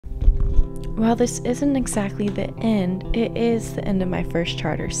While this isn't exactly the end, it is the end of my first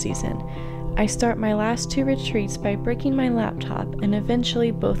charter season. I start my last 2 retreats by breaking my laptop, and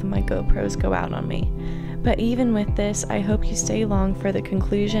eventually both of my GoPros go out on me. But even with this, I hope you stay along for the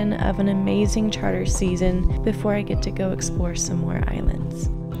conclusion of an amazing charter season before I get to go explore some more islands.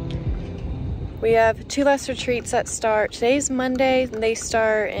 We have 2 last retreats that start. Today's Monday, and they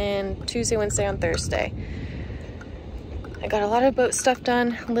start in Tuesday, Wednesday, and Thursday. I got a lot of boat stuff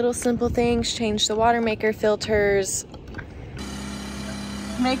done, little simple things, changed the water maker filters.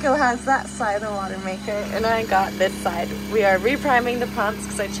 Mako has that side of the water maker, and I got this side. We are repriming the pumps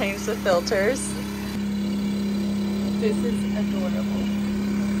because I changed the filters. This is adorable.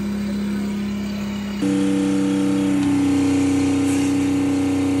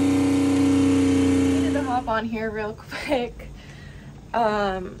 I needed to hop on here real quick.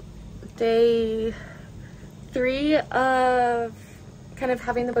 Day 3 of kind of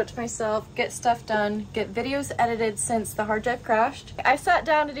having the boat to myself, get stuff done, get videos edited since the hard drive crashed. I sat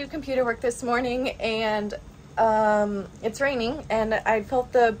down to do computer work this morning, and it's raining, and I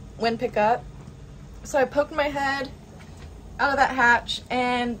felt the wind pick up. So I poked my head out of that hatch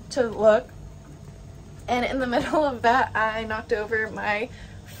and to look, and in the middle of that I knocked over my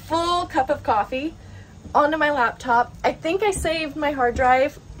full cup of coffee onto my laptop. I think I saved my hard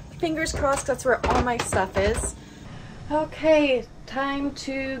drive. Fingers crossed, that's where all my stuff is. Okay, time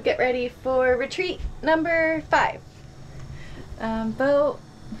to get ready for retreat number 5. Boat,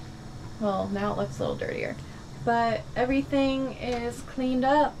 well, now it looks a little dirtier, but everything is cleaned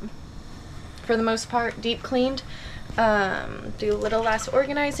up for the most part, deep cleaned. Do a little less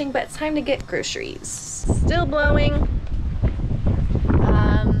organizing, but it's time to get groceries. Still blowing.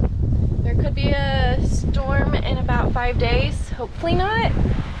 There could be a storm in about 5 days. Hopefully not,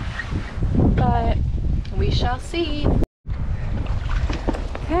 but we shall see.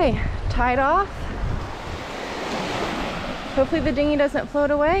 Okay, tied off. Hopefully the dinghy doesn't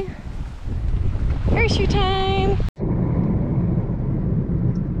float away. Parachute time!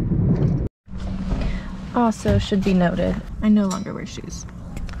 Also should be noted, I no longer wear shoes.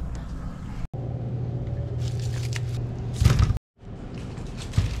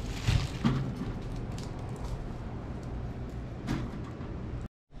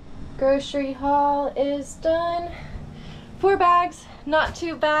 Grocery haul is done. 4 bags, not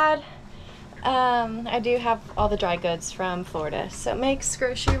too bad. I do have all the dry goods from Florida, so it makes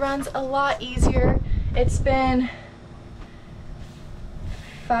grocery runs a lot easier. It's been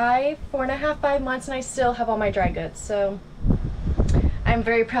 4.5, 5 months, and I still have all my dry goods, so I'm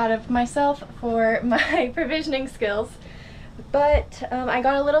very proud of myself for my provisioning skills. But I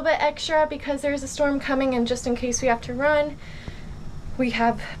got a little bit extra because there's a storm coming, and just in case we have to run, we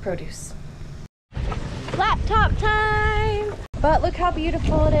have produce. Laptop time! But look how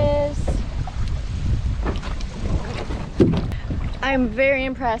beautiful it is. I'm very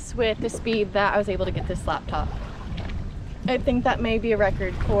impressed with the speed that I was able to get this laptop. I think that may be a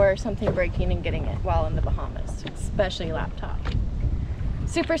record for something breaking and getting it while in the Bahamas, especially laptop.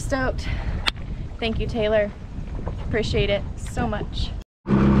 Super stoked. Thank you, Taylor. Appreciate it so much.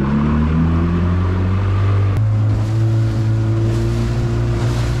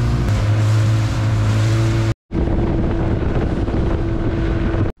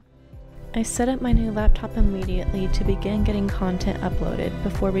 I set up my new laptop immediately to begin getting content uploaded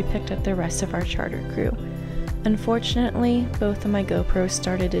before we picked up the rest of our charter crew. Unfortunately, both of my GoPros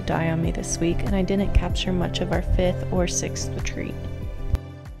started to die on me this week, and I didn't capture much of our 5th or 6th retreat.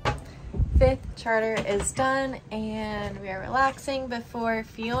 5th charter is done, and we are relaxing before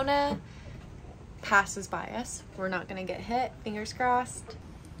Fiona passes by us. We're not gonna get hit, fingers crossed.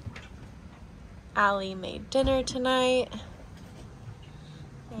 Allie made dinner tonight,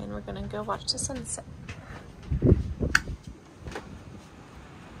 and we're gonna go watch the sunset.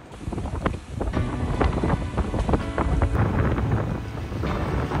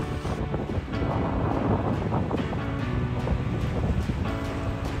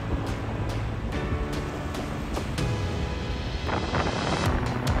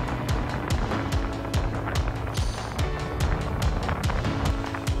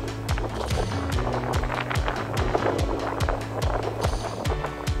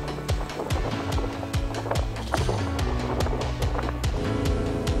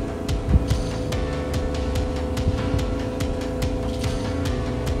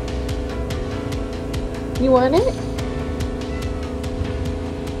 You want it?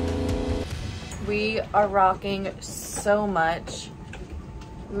 We are rocking so much.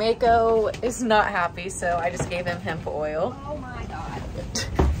 Mako is not happy, so I just gave him hemp oil. Oh my god.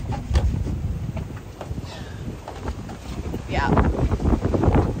 Yeah.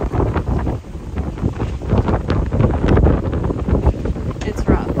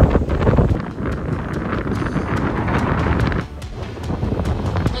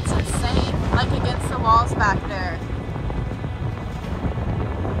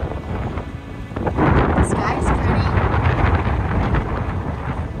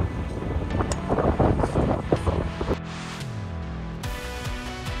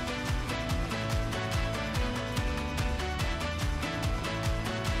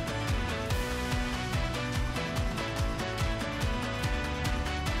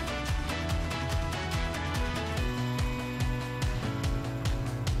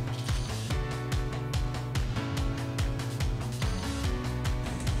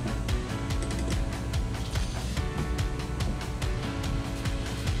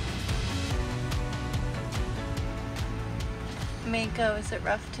 Mako, is it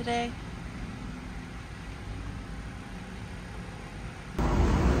rough today?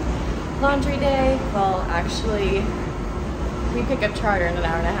 Laundry day. Well, actually, we pick up charter in an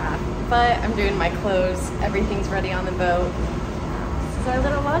hour and a half, but I'm doing my clothes. Everything's ready on the boat. This is our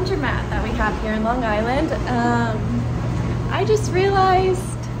little laundromat that we have here in Long Island. I just realized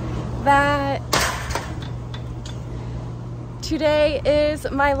that today is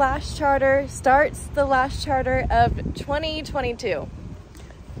my last charter, starts the last charter of 2022.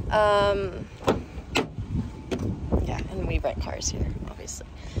 Yeah, and we rent cars here, obviously.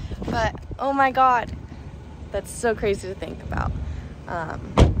 But, oh my God, that's so crazy to think about.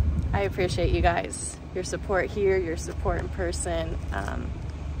 I appreciate you guys, your support here, your support in person.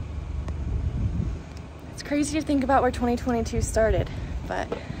 It's crazy to think about where 2022 started, but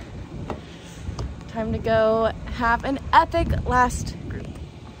time to go have an epic last group.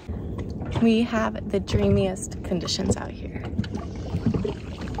 We have the dreamiest conditions out here.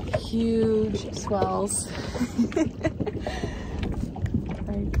 Huge swells.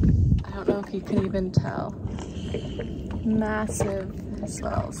 Like, I don't know if you can even tell. Massive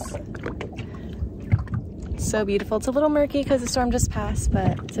swells. It's so beautiful. It's a little murky because the storm just passed,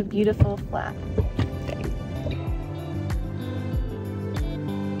 but it's a beautiful flat day.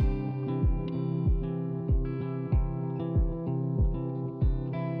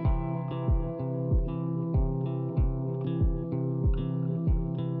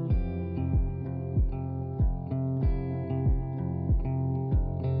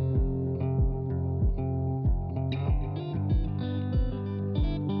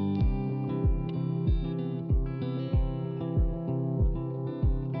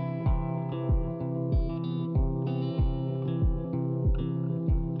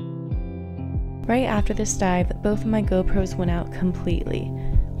 Right after this dive, both of my GoPros went out completely.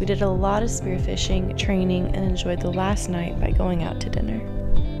 We did a lot of spearfishing, training, and enjoyed the last night by going out to dinner.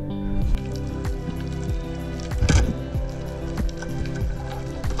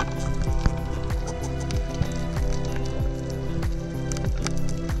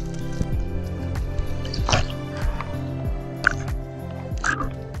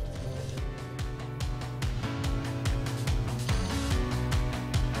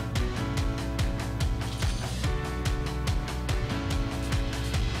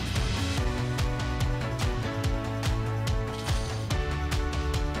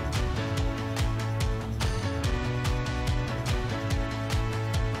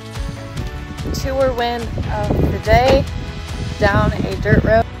 Tour win of the day, down a dirt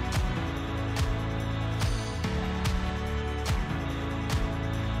road.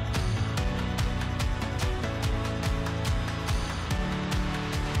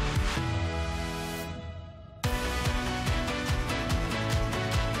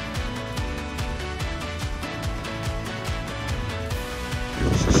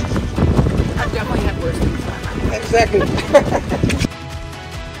 I've definitely had worse things than that. Exactly.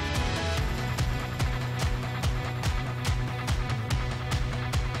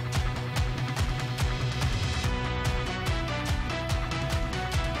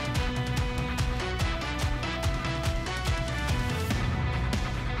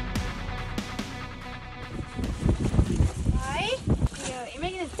 You're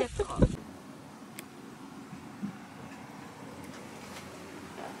making this difficult.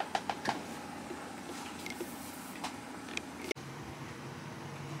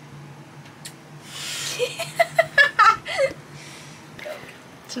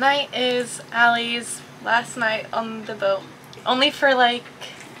 Tonight is Allie's last night on the boat. Only for like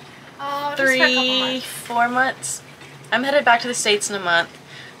 3-4 months. I'm headed back to the States in a month.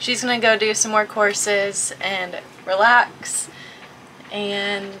 She's gonna go do some more courses and relax,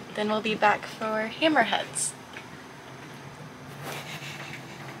 and then we'll be back for Hammerheads.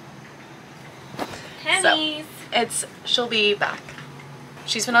 Pennies. So she'll be back.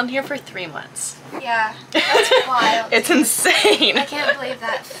 She's been on here for 3 months. Yeah, that's wild. It's insane. I can't believe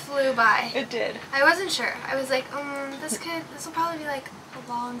that flew by. It did. I wasn't sure. I was like, this will probably be like a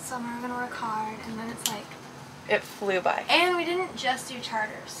long summer. We're gonna work hard, and then it's like. It flew by. And we didn't just do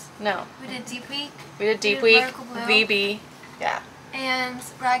charters. No. We did Deep Week. We did Deep Week, VB, yeah. And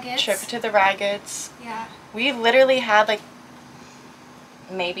Raggeds. Trip to the Raggeds. Yeah. We literally had like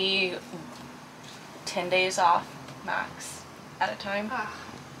maybe 10 days off max at a time. Oh,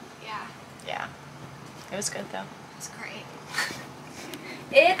 yeah. Yeah. It was good though. It was great.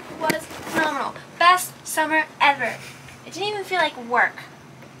 It was phenomenal. Best summer ever. It didn't even feel like work.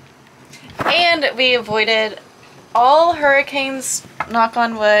 And we avoided all hurricanes, knock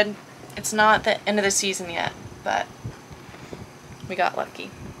on wood. It's not the end of the season yet, but we got lucky.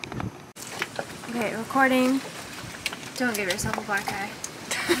 Okay, recording. Don't give yourself a black eye.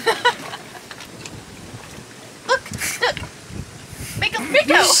 Look! Mako!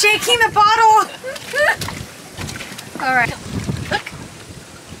 You're shaking the bottle! Alright. Look!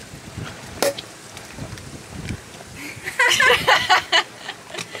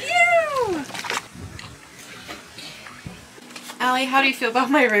 Ew! Allie, how do you feel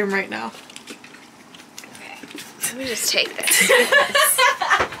about my room right now? Okay, let me just take this.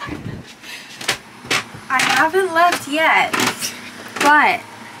 I haven't left yet, but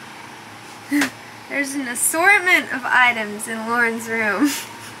there's an assortment of items in Lauren's room.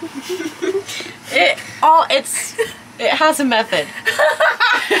 It has a method.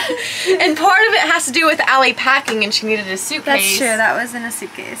 And part of it has to do with Allie packing, and she needed a suitcase. That's true, that was in a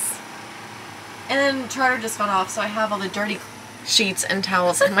suitcase. And then Charter just got off, so I have all the dirty sheets and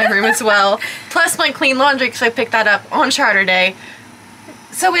towels in my room as well. Plus my clean laundry, because I picked that up on Charter Day.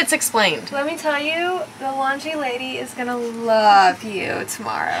 So it's explained. Let me tell you, the laundry lady is gonna love you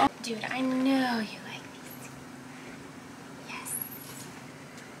tomorrow. Dude, I know you like these. Yes.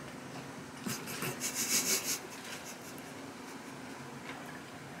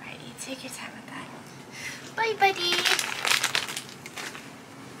 Alright, you take your time with that. Bye, buddy.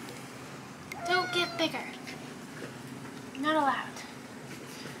 Don't get bigger. Not allowed.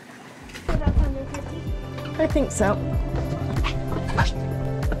 So that's under 50? I think so.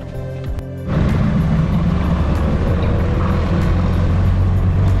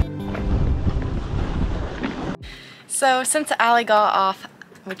 So since Allie got off,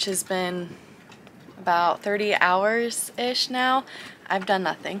 which has been about 30 hours-ish now, I've done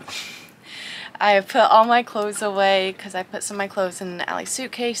nothing. I have put all my clothes away because I put some of my clothes in Allie's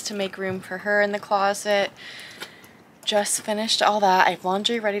suitcase to make room for her in the closet. Just finished all that. I have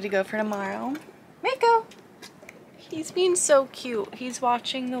laundry ready to go for tomorrow. Mako! He's being so cute. He's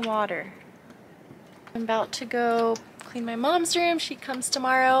watching the water. I'm about to go clean my mom's room. She comes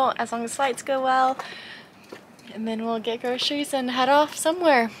tomorrow as long as flights go well. And then we'll get groceries and head off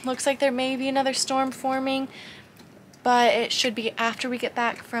somewhere. Looks like there may be another storm forming, but it should be after we get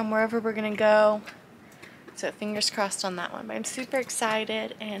back from wherever we're gonna go. So fingers crossed on that one. But I'm super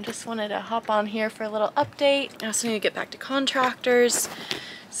excited and just wanted to hop on here for a little update. I also need to get back to contractors.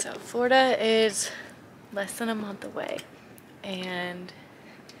 So Florida is less than a month away, and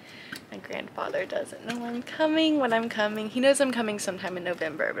my grandfather doesn't know I'm coming when I'm coming. He knows I'm coming sometime in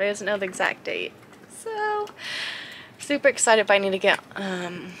November, but he doesn't know the exact date. So super excited, but I need to get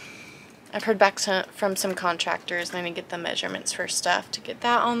I've heard back from some contractors, and I need to get the measurements for stuff to get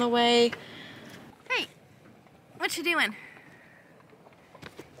that on the way. Hey, what you doing?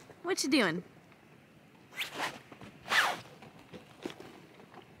 What you doing?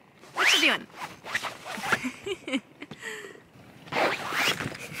 What you doing?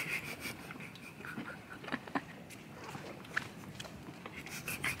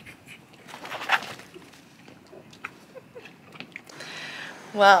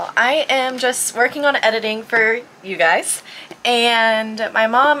 Well, I am just working on editing for you guys, and my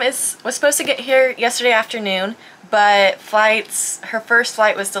mom was supposed to get here yesterday afternoon, but her first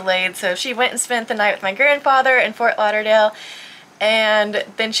flight was delayed, so she went and spent the night with my grandfather in Fort Lauderdale, and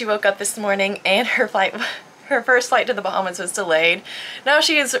then she woke up this morning and her first flight to the Bahamas was delayed. Now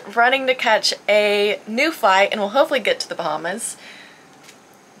she is running to catch a new flight and will hopefully get to the Bahamas.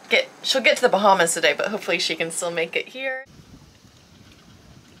 She'll get to the Bahamas today, but hopefully she can still make it here.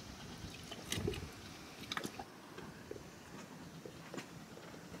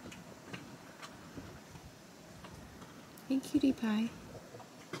 Hey, cutie pie.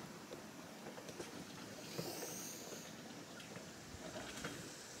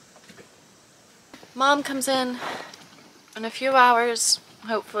 Mom comes in a few hours,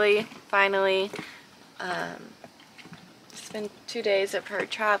 hopefully, finally. It's been 2 days of her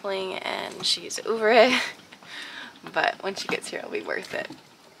traveling and she's over it, but when she gets here it'll be worth it.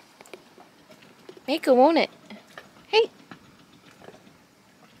 Mako, won't it? Hey!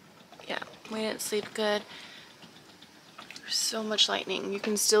 Yeah, we didn't sleep good. There's so much lightning. You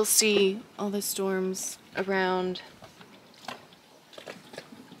can still see all the storms around.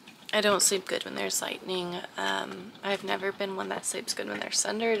 I don't sleep good when there's lightning. I've never been one that sleeps good when there's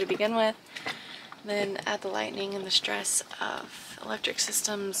thunder to begin with. Then add the lightning and the stress of electric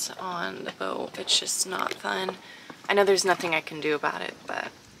systems on the boat. It's just not fun. I know there's nothing I can do about it, but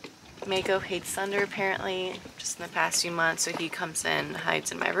Mako hates thunder apparently, just in the past few months, so he comes in,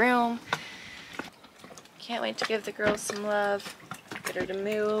 hides in my room. Can't wait to give the girls some love, get her to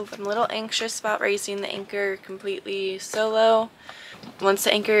move. I'm a little anxious about raising the anchor completely solo. Once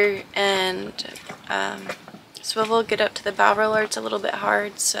the anchor and swivel get up to the bow roller, it's a little bit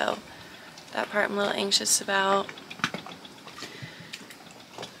hard, so that part I'm a little anxious about.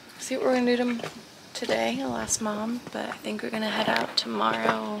 see what we're gonna do today. I'll ask Mom, but I think we're gonna head out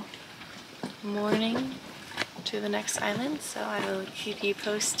tomorrow morning to the next island, so I will keep you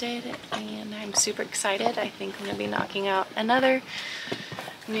posted, and I'm super excited. I think I'm gonna be knocking out another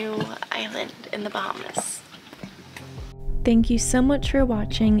new island in the Bahamas. Thank you so much for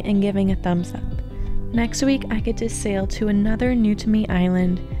watching and giving a thumbs up. Next week I get to sail to another new to me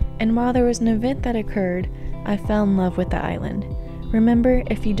island, and while there was an event that occurred, I fell in love with the island. Remember,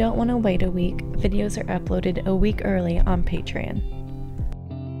 if you don't want to wait a week, videos are uploaded a week early on Patreon.